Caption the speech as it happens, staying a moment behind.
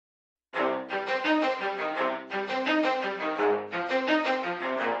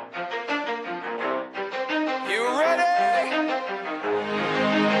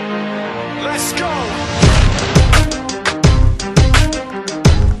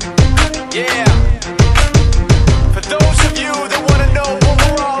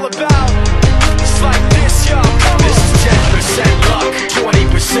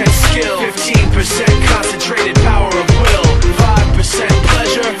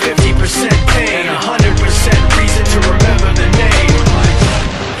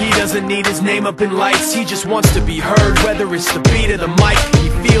need his name up in lights. He just wants to be heard, whether it's the beat or the mic. He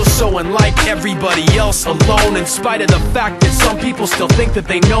feels so unlike everybody else, alone, in spite of the fact that some people still think that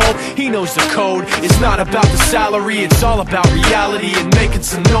they know him. He knows the code. It's not about the salary, it's all about reality and making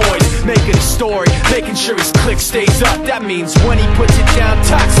some noise, making a story, making sure his click stays up. That means when he puts it down,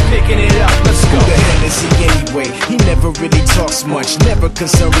 Tox picking it up. Let's go. Who the hell is he anyway? He never really talks much, never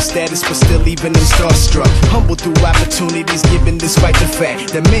concerned with status, but still even him starstruck. Humble through opportunities, given despite the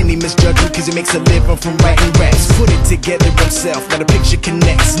fact that many misjudge him cause he makes a living from writing raps. Put it together himself, now the picture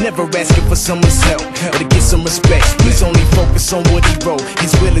connects. Never asking for someone's help or to get some respect. He's only focused on what he wrote.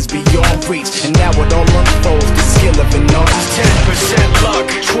 His will is beyond reach, and now it all unfolds. The skill of an artist. 10% luck,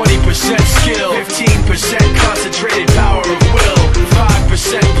 20% skill, 15% concentrated